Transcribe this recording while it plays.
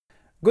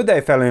Good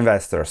day, fellow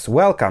investors.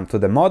 Welcome to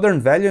the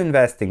Modern Value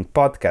Investing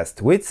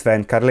podcast with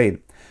Sven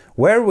Carlin,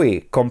 where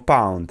we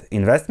compound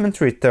investment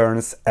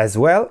returns as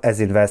well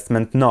as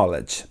investment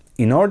knowledge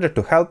in order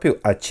to help you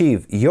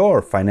achieve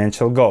your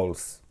financial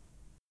goals.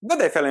 Good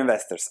day, fellow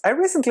investors. I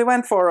recently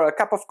went for a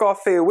cup of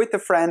coffee with a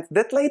friend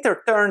that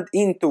later turned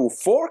into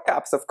 4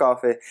 cups of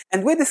coffee,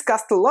 and we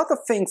discussed a lot of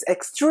things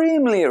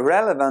extremely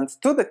relevant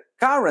to the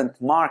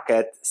current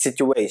market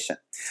situation.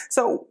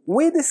 So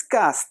we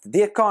discussed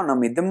the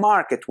economy, the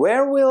market,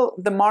 where will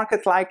the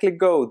market likely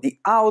go, the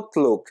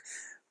outlook,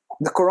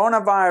 the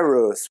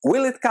coronavirus,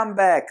 will it come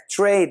back,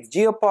 trade,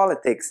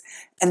 geopolitics,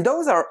 and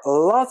those are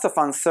lots of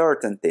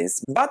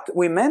uncertainties, but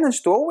we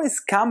managed to always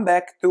come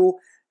back to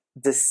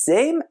the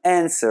same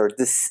answer,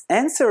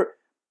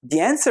 the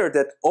answer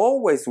that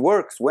always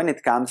works when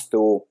it comes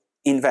to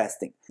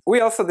investing.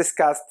 We also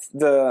discussed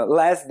the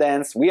last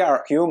dance, we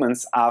are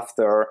humans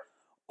after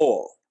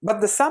all. But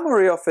the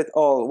summary of it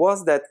all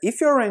was that if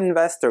you're an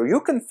investor,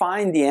 you can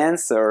find the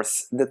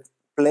answers that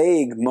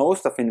plague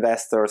most of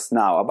investors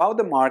now about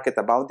the market,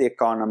 about the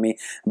economy,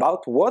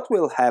 about what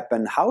will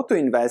happen, how to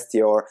invest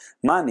your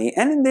money.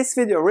 And in this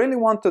video, I really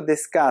want to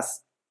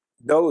discuss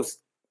those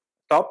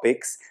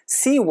topics,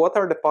 see what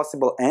are the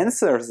possible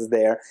answers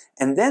there,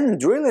 and then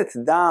drill it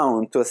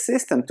down to a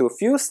system, to a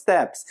few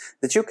steps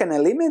that you can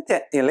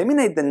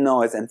eliminate the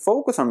noise and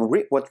focus on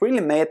what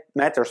really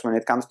matters when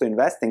it comes to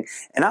investing.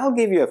 And I'll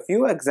give you a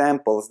few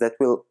examples that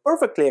will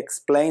perfectly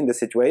explain the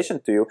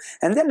situation to you,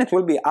 and then it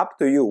will be up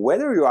to you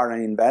whether you are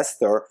an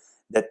investor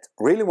that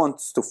really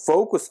wants to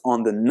focus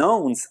on the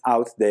knowns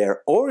out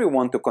there, or you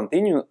want to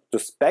continue to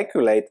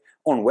speculate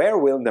on where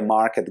will the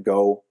market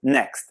go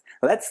next.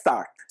 Let's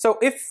start. So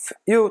if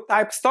you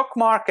type stock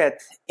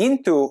market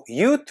into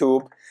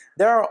YouTube,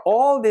 there are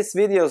all these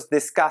videos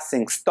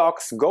discussing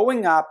stocks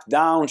going up,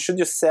 down, should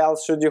you sell,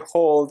 should you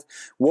hold,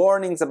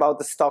 warnings about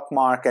the stock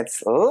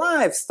markets,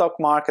 live stock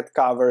market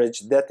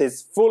coverage that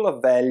is full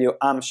of value,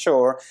 I'm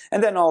sure,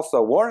 and then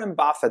also Warren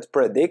Buffett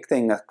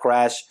predicting a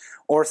crash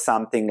or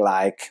something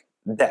like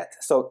that.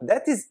 So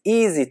that is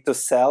easy to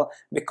sell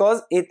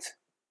because it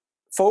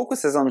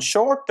focuses on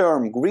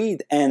short-term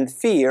greed and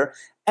fear.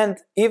 And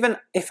even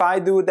if I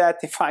do that,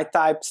 if I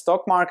type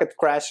stock market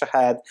crash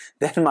ahead,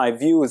 then my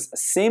views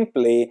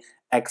simply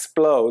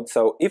explode.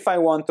 So if I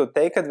want to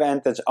take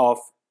advantage of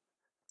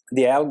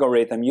the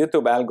algorithm,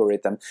 YouTube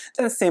algorithm,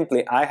 then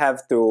simply I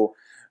have to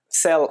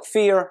sell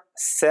fear,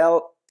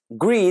 sell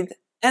greed,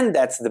 and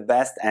that's the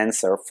best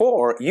answer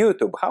for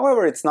YouTube.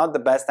 However, it's not the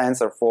best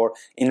answer for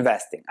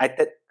investing. I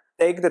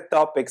take the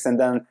topics and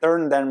then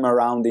turn them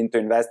around into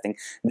investing,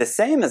 the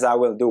same as I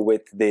will do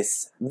with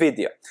this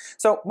video.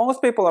 So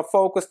most people are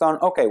focused on,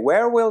 okay,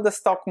 where will the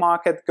stock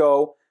market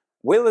go?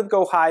 Will it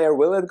go higher?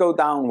 Will it go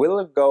down? Will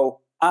it go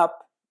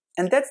up?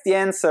 And that's the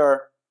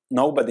answer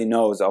nobody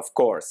knows, of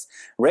course.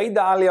 Ray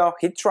Dalio,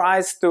 he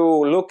tries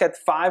to look at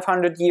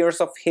 500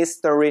 years of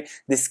history,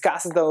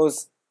 discuss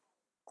those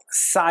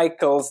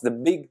cycles, the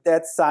big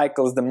debt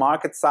cycles, the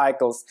market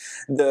cycles,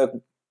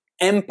 the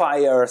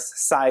empires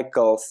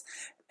cycles,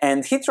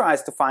 and he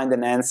tries to find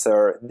an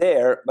answer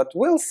there, but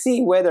we'll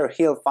see whether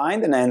he'll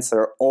find an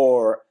answer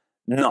or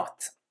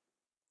not.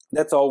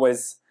 That's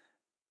always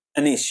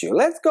an issue.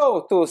 Let's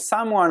go to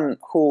someone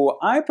who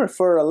I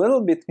prefer a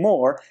little bit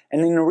more,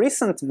 and in a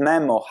recent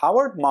memo,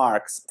 Howard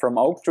Marks from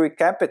Oaktree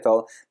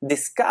Capital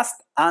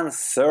discussed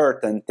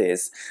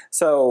uncertainties.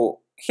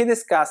 So he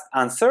discussed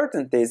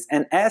uncertainties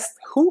and asked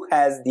who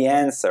has the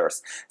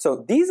answers.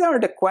 So these are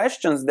the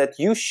questions that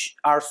you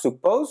are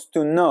supposed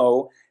to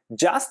know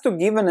just to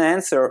give an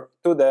answer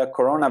to the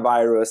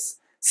coronavirus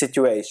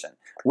situation.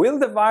 Will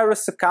the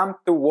virus succumb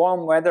to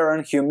warm weather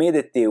and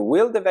humidity?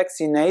 Will the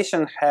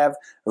vaccination have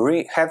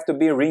to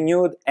be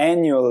renewed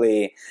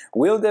annually?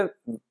 Will the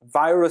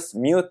virus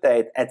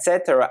mutate,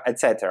 etc.,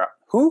 etc.?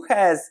 Who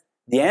has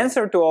the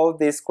answer to all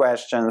these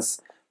questions?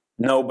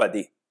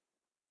 Nobody.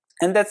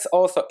 And that's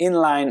also in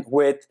line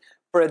with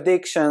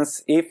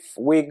predictions. If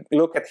we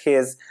look at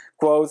his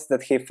quotes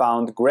that he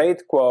found,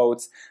 great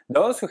quotes,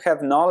 those who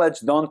have knowledge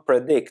don't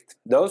predict,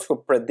 those who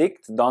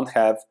predict don't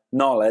have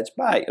knowledge,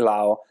 by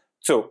Lao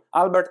Tzu.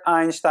 Albert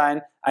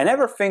Einstein, I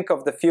never think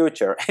of the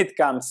future, it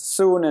comes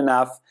soon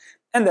enough.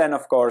 And then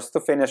of course, to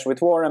finish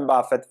with Warren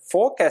Buffett,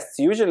 forecasts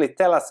usually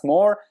tell us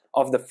more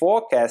of the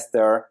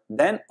forecaster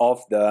than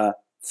of the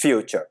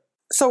future.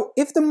 So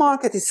if the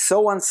market is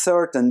so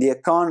uncertain, the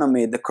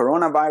economy, the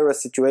coronavirus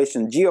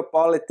situation,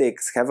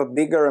 geopolitics have a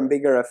bigger and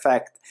bigger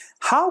effect,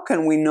 how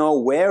can we know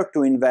where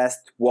to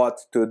invest,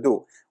 what to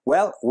do?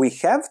 Well, we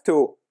have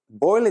to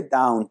boil it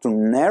down, to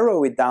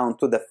narrow it down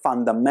to the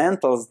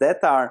fundamentals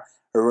that are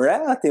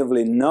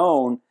relatively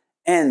known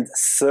and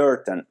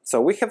certain.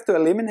 So we have to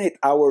eliminate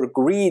our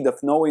greed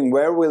of knowing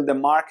where will the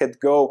market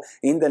go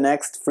in the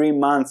next 3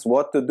 months,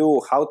 what to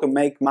do, how to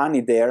make money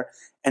there,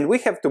 and we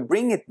have to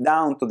bring it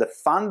down to the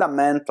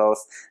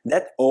fundamentals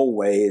that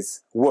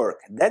always work.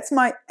 That's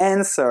my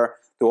answer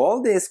to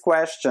all these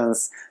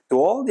questions, to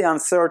all the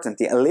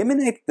uncertainty.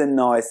 Eliminate the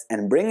noise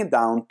and bring it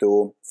down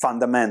to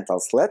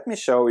fundamentals. Let me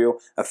show you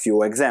a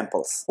few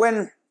examples.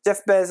 When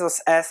Jeff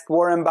Bezos asked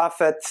Warren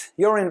Buffett,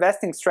 your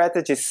investing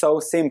strategy is so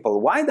simple.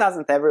 Why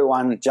doesn't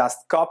everyone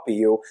just copy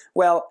you?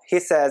 Well, he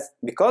says,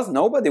 because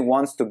nobody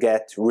wants to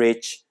get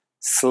rich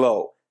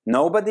slow.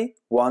 Nobody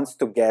wants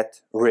to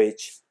get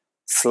rich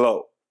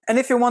slow. And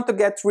if you want to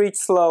get rich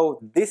slow,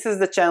 this is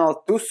the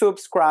channel to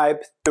subscribe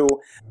to,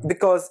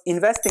 because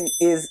investing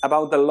is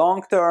about the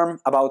long term,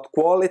 about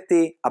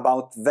quality,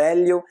 about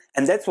value,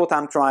 and that's what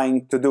I'm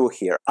trying to do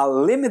here.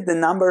 I'll limit the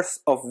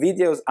numbers of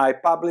videos I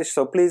publish,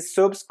 so please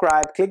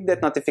subscribe, click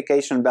that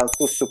notification bell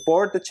to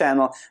support the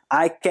channel.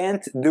 I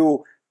can't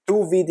do 2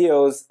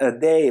 videos a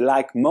day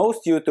like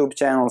most YouTube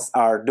channels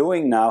are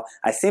doing now.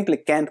 I simply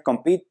can't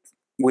compete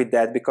with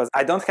that because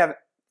I don't have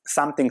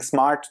something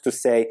smart to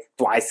say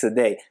twice a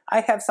day.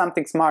 I have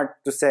something smart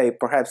to say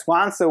perhaps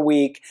once a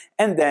week,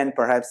 and then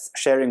perhaps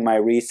sharing my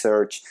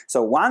research.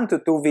 So 1 to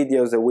 2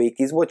 videos a week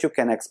is what you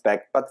can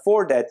expect, but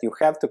for that you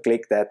have to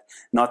click that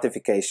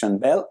notification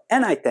bell,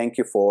 and I thank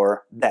you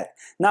for that.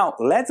 Now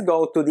let's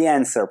go to the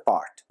answer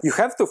part. You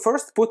have to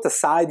first put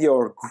aside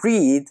your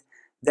greed,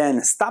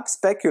 then stop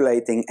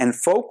speculating and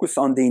focus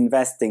on the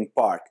investing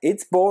part.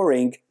 It's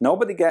boring,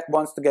 nobody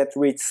wants to get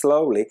rich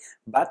slowly,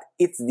 but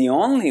it's the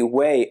only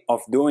way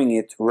of doing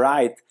it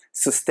right,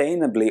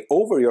 sustainably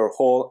over your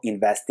whole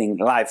investing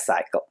life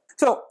cycle.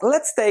 So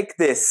let's take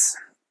this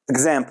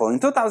example.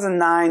 In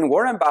 2009,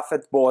 Warren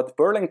Buffett bought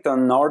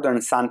Burlington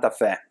Northern Santa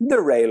Fe,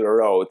 the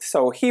railroad.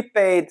 So he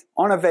paid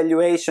on a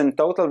valuation,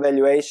 total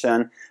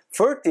valuation,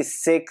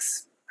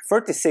 36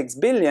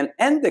 billion,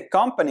 and the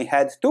company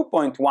had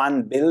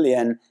 2.1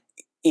 billion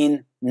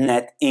in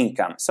net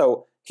income.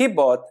 So he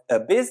bought a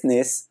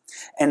business,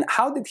 and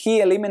how did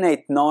he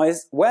eliminate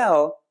noise?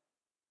 Well,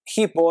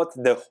 he bought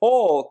the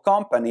whole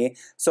company,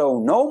 so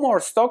no more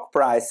stock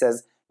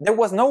prices. There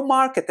was no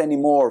market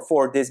anymore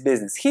for this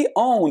business. He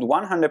owned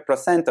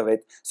 100% of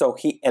it, so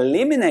he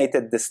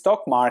eliminated the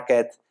stock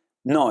market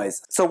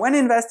noise. So when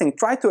investing,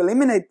 try to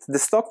eliminate the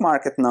stock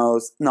market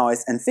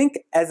noise and think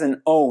as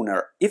an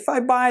owner. If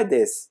I buy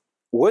this,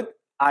 would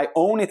I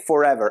own it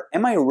forever?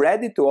 Am I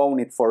ready to own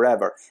it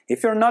forever?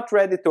 If you're not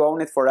ready to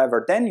own it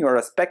forever, then you're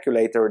a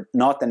speculator,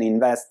 not an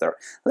investor.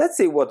 Let's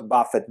see what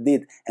Buffett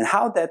did and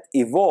how that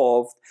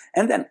evolved,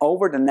 and then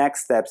over the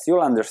next steps you'll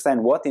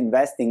understand what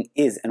investing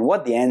is and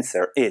what the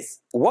answer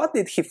is. What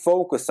did he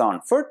focus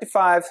on?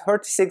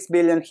 36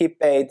 billion he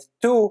paid,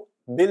 2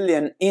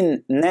 billion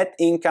in net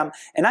income,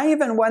 and I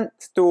even went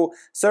to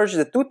search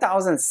the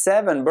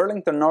 2007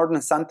 Burlington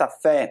Northern Santa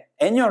Fe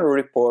annual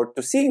report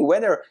to see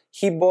whether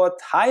he bought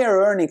higher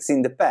earnings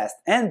in the past,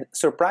 and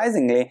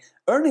surprisingly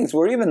earnings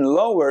were even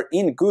lower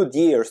in good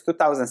years.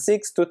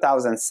 2006,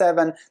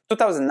 2007,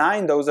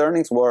 2009 those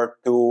earnings were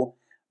 2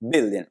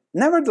 billion.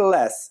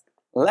 Nevertheless,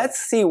 let's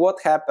see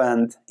what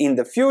happened in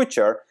the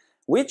future,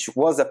 which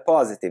was a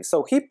positive.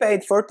 So he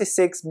paid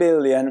 36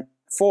 billion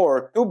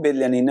for 2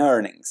 billion in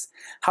earnings.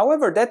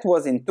 However, that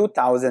was in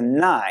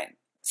 2009.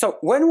 So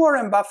when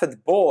Warren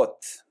Buffett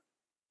bought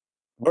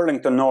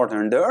Burlington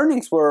Northern, the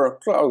earnings were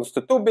close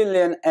to 2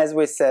 billion, as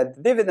we said.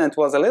 The dividend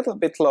was a little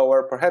bit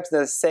lower, perhaps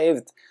they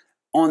saved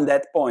on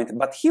that point,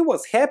 but he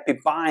was happy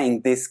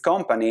buying this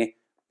company,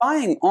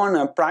 buying on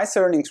a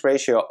price-earnings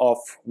ratio of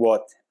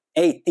what?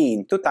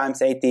 18, 2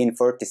 times 18,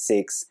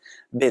 36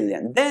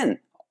 billion. Then,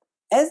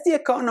 as the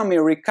economy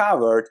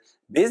recovered,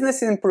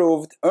 business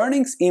improved,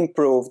 earnings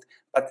improved,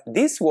 but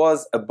this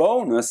was a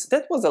bonus.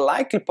 That was a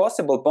likely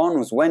possible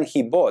bonus when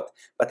he bought,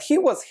 but he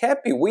was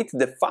happy with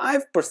the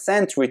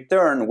 5%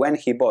 return when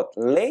he bought.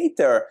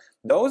 Later,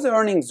 those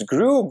earnings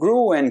grew,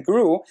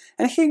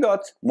 and he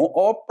got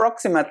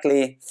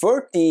approximately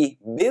 30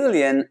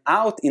 billion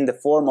out in the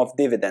form of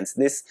dividends.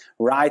 This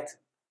right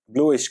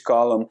bluish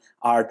column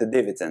are the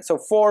dividends. So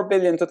 4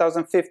 billion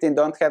 2015,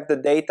 don't have the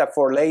data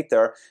for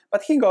later,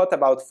 but he got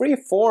about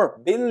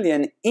 3-4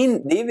 billion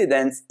in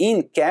dividends,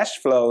 in cash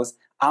flows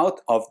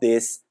out of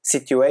this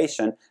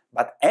situation.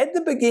 But at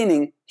the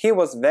beginning, he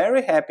was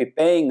very happy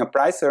paying a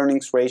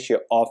price-earnings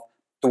ratio of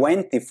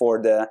 20 for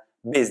the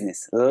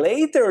business.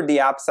 Later, the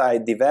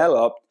upside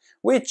developed,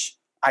 which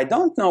I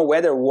don't know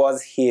whether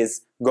was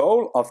his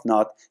goal or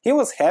not. He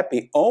was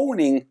happy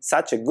owning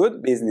such a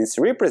good business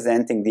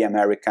representing the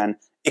American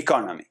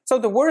economy. So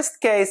the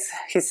worst case,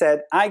 he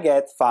said, I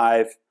get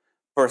 5%.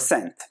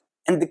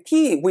 And the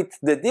key with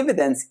the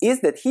dividends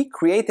is that he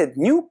created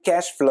new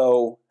cash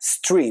flow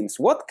streams.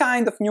 What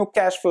kind of new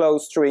cash flow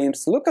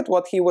streams? Look at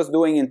what he was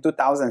doing in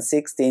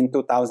 2016,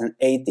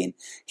 2018.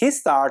 He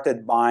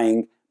started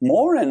buying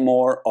more and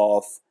more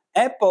of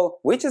Apple,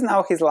 which is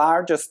now his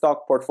largest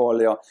stock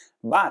portfolio,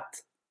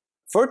 but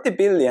 30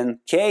 billion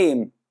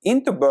came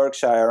into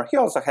Berkshire. He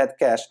also had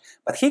cash,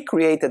 but he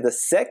created a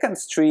second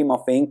stream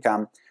of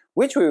income,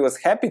 which we was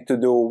happy to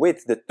do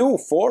with the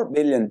 4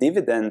 billion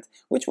dividend,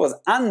 which was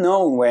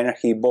unknown when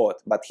he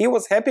bought, but he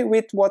was happy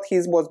with what he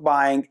was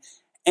buying,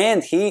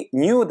 and he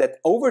knew that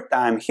over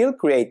time he'll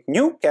create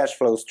new cash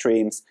flow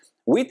streams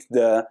with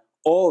the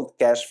old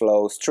cash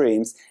flow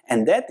streams,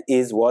 and that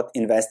is what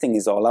investing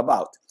is all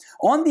about.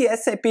 On the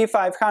S&P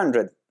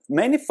 500,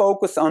 many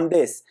focus on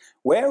this.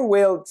 where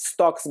will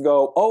stocks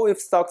go? Oh, if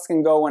stocks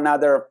can go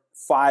another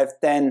 5,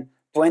 10,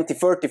 20,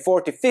 30,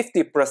 40,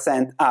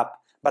 50% up.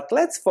 But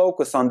let's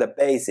focus on the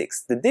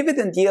basics. The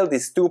dividend yield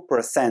is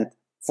 2%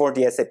 for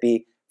the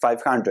S&P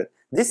 500.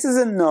 This is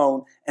a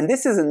known, and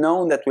this is a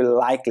known that will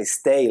likely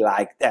stay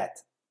like that.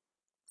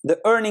 The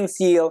earnings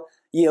yield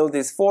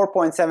is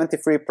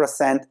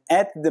 4.73%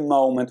 at the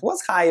moment,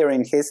 was higher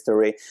in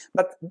history,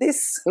 but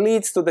this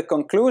leads to the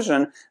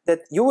conclusion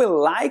that you will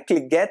likely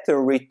get a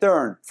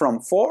return from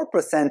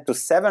 4% to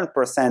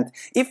 7%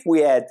 if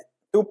we add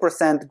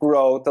 2%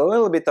 growth, a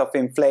little bit of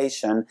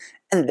inflation,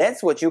 and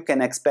that's what you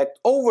can expect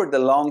over the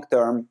long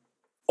term,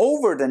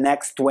 over the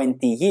next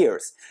 20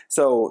 years.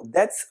 So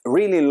that's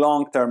really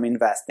long-term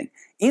investing.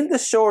 In the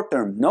short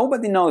term,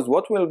 nobody knows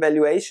what will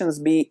valuations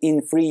be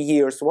in 3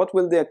 years, what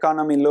will the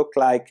economy look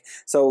like,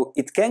 so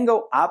it can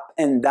go up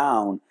and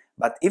down.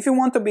 But if you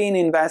want to be an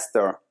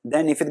investor,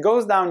 then if it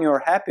goes down,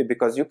 you're happy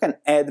because you can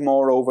add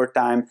more over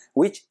time,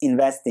 which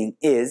investing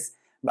is.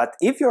 But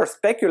if you're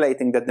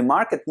speculating that the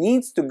market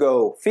needs to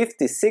go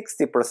 50,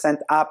 60%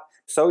 up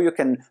so you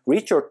can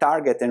reach your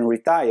target and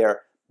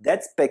retire,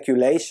 that's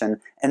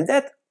speculation, and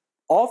that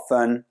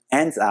often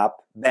ends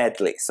up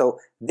badly. So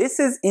this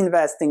is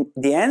investing.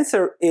 The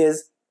answer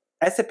is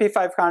S&P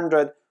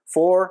 500,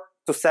 4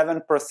 to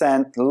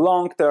 7%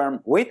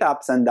 long-term with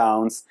ups and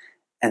downs,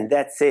 and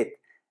that's it.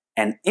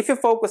 And if you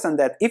focus on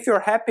that, if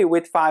you're happy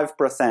with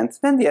 5%,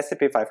 then the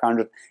S&P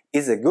 500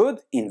 is a good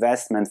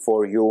investment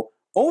for you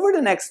over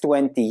the next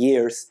 20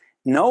 years,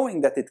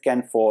 knowing that it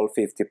can fall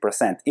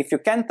 50%. If you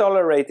can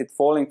tolerate it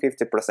falling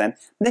 50%,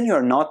 then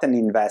you're not an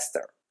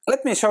investor.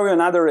 Let me show you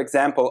another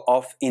example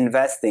of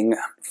investing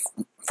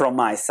from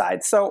my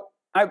side. So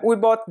we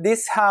bought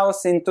this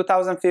house in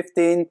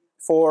 2015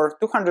 for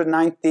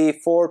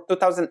 $290,000. For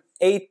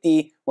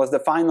 2080 was the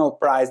final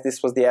price.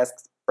 This was the ask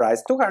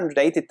price,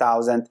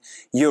 280,000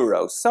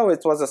 euros. So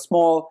it was a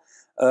small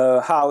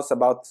house,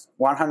 about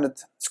 100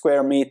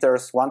 square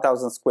meters,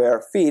 1,000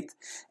 square feet.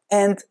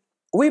 And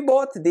we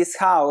bought this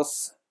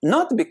house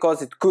not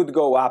because it could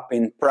go up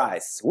in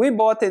price. We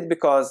bought it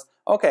because,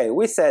 okay,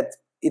 we said,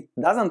 it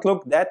doesn't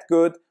look that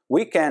good,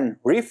 we can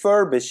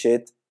refurbish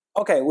it.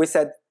 Okay, we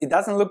said it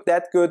doesn't look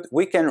that good,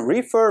 we can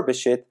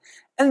refurbish it,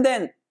 and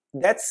then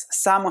that's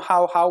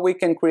somehow how we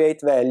can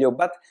create value.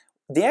 But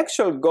the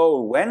actual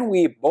goal when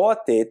we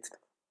bought it,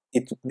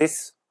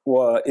 this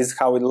is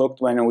how it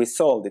looked when we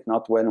sold it,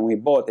 not when we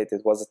bought it.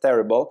 It was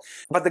terrible.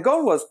 But the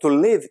goal was to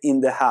live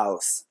in the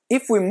house.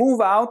 If we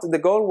move out, the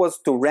goal was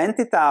to rent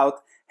it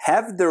out,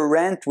 have the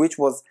rent which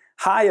was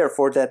higher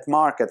for that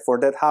market, for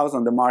that house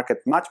on the market,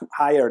 much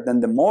higher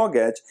than the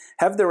mortgage,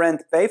 have the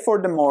rent, pay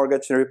for the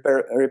mortgage,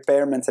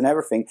 repairments and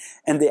everything.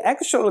 And the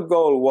actual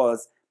goal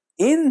was,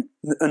 in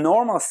a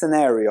normal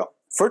scenario,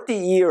 30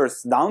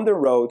 years down the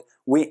road,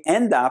 we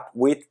end up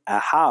with a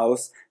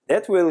house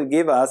that will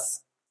give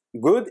us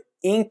good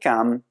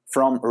income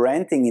from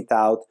renting it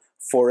out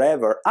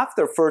forever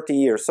after 30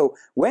 years. So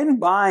when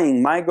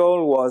buying, my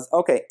goal was,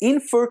 okay,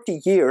 in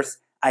 30 years,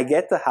 I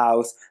get the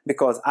house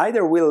because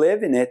either we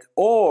live in it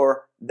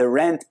or the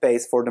rent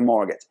pays for the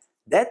mortgage.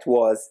 That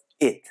was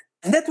it.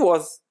 And that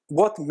was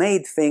what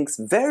made things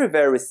very,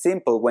 very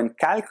simple when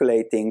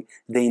calculating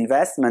the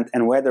investment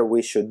and whether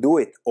we should do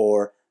it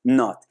or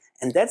not.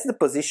 And that's the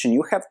position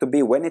you have to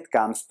be when it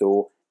comes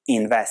to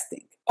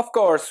investing. Of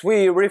course,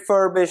 we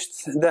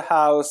refurbished the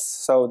house,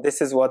 so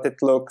this is what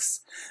it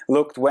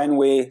looked when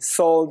we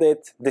sold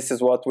it. This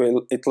is what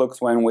it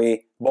looks when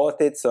we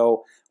bought it.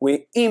 So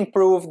we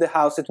improved the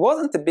house. It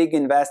wasn't a big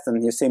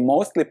investment. You see,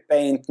 mostly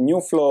paint, new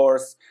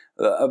floors,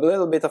 a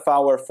little bit of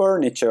our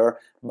furniture,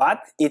 but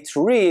it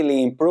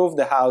really improved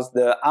the house,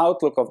 the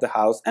outlook of the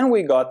house, and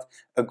we got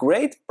a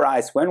great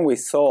price when we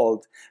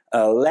sold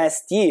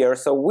last year.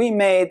 So we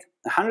made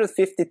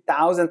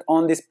 150,000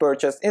 on this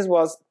purchase. It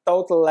was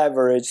total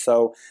leverage,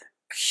 so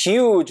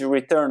huge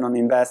return on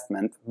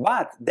investment.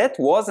 But that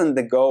wasn't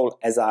the goal,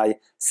 as I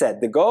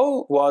said. The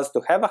goal was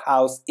to have a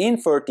house in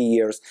 30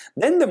 years.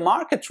 Then the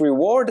market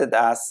rewarded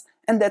us,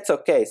 and that's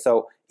okay.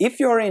 So if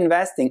you're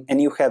investing and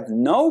you have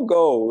no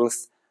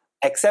goals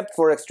except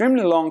for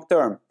extremely long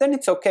term, then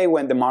it's okay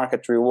when the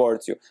market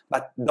rewards you.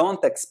 But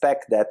don't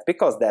expect that,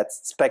 because that's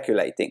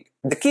speculating.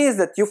 The key is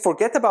that you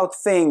forget about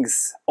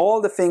things,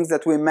 all the things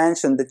that we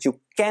mentioned that you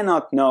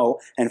cannot know,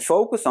 and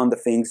focus on the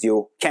things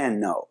you can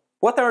know.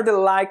 What are the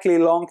likely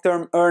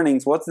long-term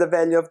earnings? What's the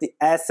value of the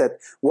asset?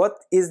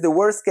 What is the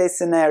worst case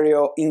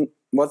scenario?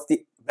 What's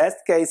the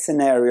best case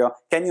scenario?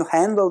 Can you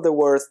handle the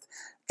worst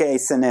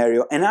case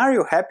scenario? And are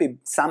you happy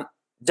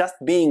just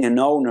being an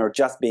owner,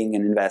 just being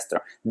an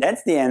investor?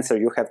 That's the answer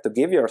you have to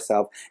give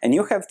yourself, and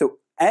you have to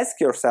ask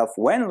yourself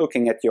when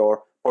looking at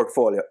your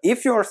portfolio.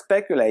 If you're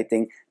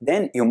speculating,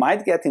 then you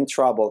might get in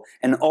trouble,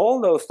 and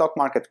all those stock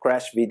market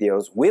crash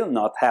videos will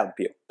not help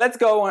you. Let's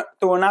go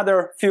to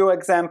another few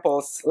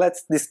examples.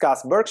 Let's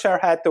discuss Berkshire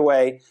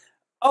Hathaway.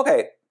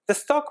 Okay, the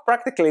stock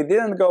practically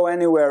didn't go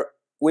anywhere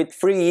with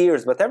 3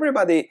 years, but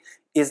everybody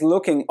is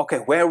looking, okay,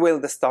 where will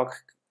the stock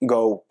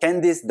go?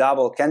 Can this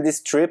double? Can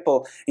this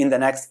triple in the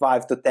next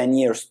 5 to 10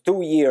 years?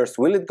 2 years?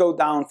 Will it go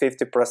down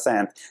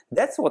 50%?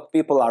 That's what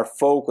people are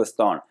focused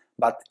on.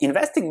 But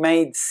Investing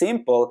Made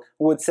Simple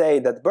would say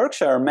that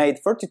Berkshire made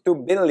 32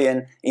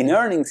 billion in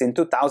earnings in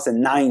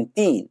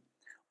 2019.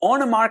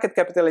 On a market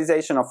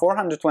capitalization of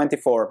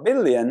 424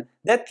 billion,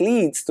 that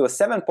leads to a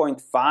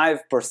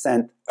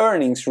 7.5%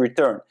 earnings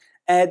return.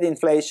 Add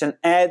inflation,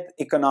 add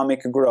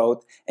economic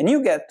growth, and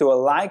you get to a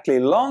likely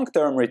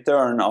long-term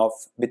return of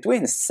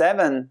between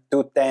 7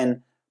 to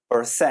 10%.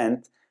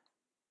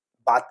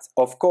 But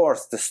of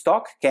course, the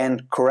stock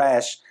can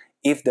crash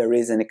if there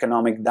is an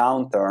economic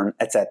downturn,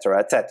 etc.,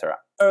 etc.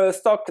 A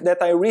stock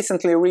that I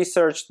recently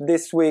researched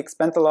this week,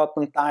 spent a lot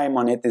of time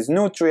on it, is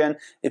Nutrien.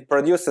 It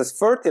produces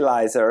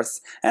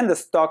fertilizers, and the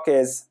stock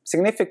is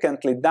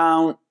significantly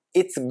down.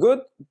 It's good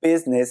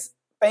business,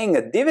 paying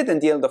a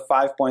dividend yield of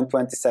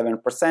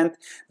 5.27%.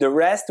 The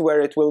rest, where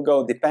it will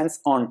go,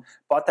 depends on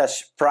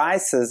potash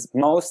prices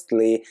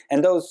mostly,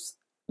 and those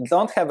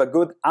don't have a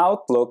good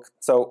outlook.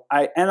 So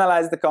I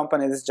analyzed the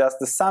company, this is just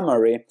a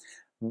summary.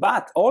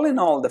 But all in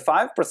all, the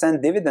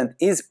 5% dividend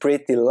is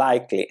pretty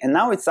likely. And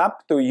now it's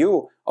up to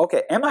you.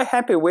 Okay, am I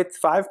happy with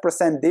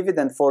 5%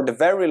 dividend for the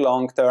very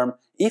long term?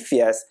 If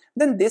yes,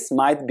 then this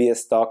might be a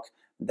stock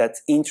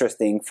that's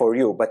interesting for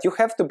you. But you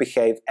have to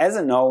behave as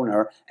an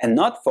owner and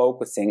not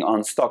focusing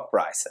on stock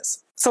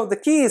prices. So the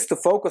key is to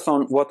focus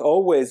on what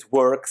always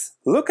works.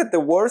 Look at the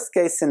worst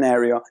case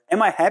scenario.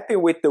 Am I happy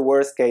with the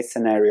worst case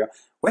scenario?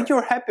 When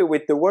you're happy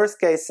with the worst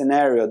case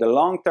scenario, the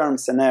long-term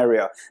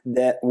scenario,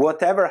 the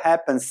whatever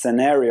happens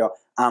scenario,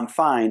 I'm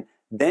fine,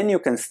 then you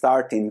can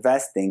start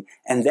investing,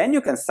 and then you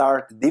can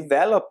start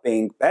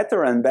developing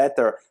better and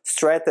better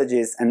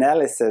strategies,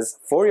 analysis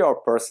for your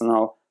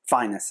personal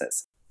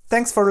finances.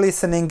 Thanks for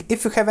listening.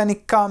 If you have any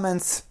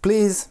comments,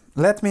 please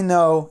let me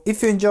know.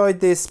 If you enjoyed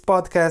this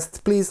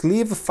podcast, please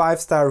leave a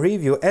 5-star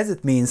review, as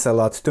it means a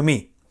lot to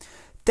me.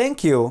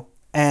 Thank you,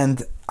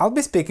 and I'll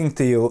be speaking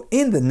to you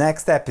in the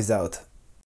next episode.